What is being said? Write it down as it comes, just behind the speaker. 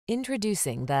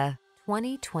Introducing the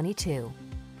 2022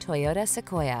 Toyota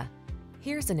Sequoia.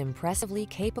 Here's an impressively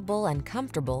capable and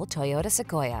comfortable Toyota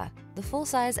Sequoia, the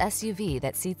full-size SUV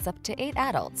that seats up to 8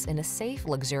 adults in a safe,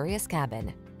 luxurious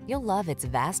cabin. You'll love its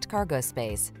vast cargo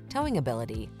space, towing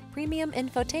ability, premium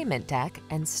infotainment tech,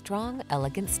 and strong,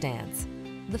 elegant stance.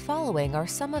 The following are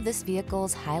some of this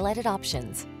vehicle's highlighted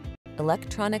options: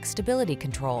 electronic stability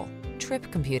control,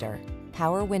 trip computer,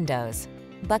 power windows,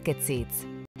 bucket seats,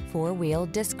 4-wheel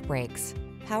disc brakes,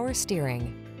 power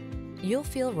steering. You'll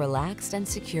feel relaxed and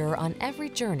secure on every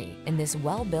journey in this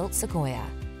well-built Sequoia,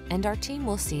 and our team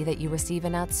will see that you receive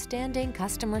an outstanding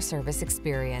customer service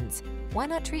experience. Why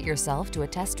not treat yourself to a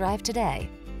test drive today?